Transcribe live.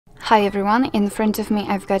Hi everyone, in front of me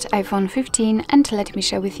I've got iPhone 15 and let me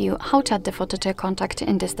share with you how to add the photo to a contact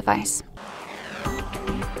in this device.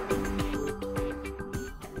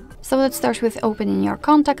 So let's start with opening your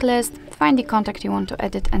contact list, find the contact you want to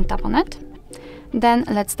edit and tap on it. Then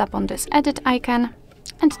let's tap on this edit icon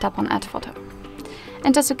and tap on add photo.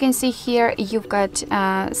 And as you can see here, you've got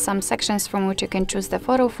some sections from which you can choose the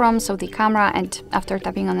photo from, so the camera, and after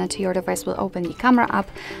tapping on it, your device will open the camera app,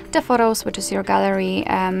 the photos, which is your gallery,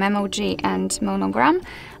 memoji and monogram.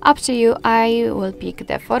 Up to you. I will pick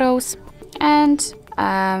the photos and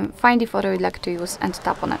find the photo you'd like to use and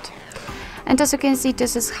tap on it. And as you can see,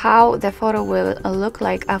 this is how the photo will look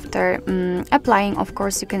like after applying. Of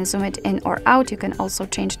course, you can zoom it in or out. You can also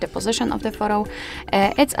change the position of the photo.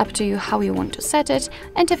 It's up to you how you want to set it.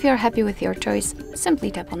 And if you're happy with your choice,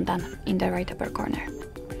 simply tap on done in the right upper corner.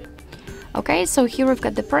 Okay, so here we've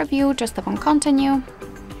got the preview. Just tap on continue.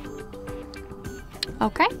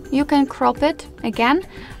 Okay, you can crop it again,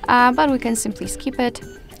 but we can simply skip it.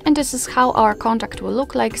 And this is how our contact will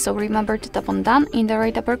look like, so remember to tap on done in the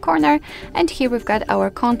right upper corner, and here we've got our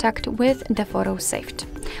contact with the photo saved.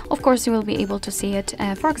 Of course, you will be able to see it,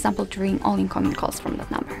 for example, during all incoming calls from that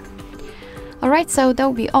number. Alright, so that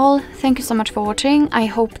will be all. Thank you so much for watching. I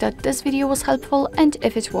hope that this video was helpful, and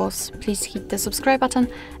if it was, please hit the subscribe button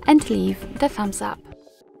and leave the thumbs up.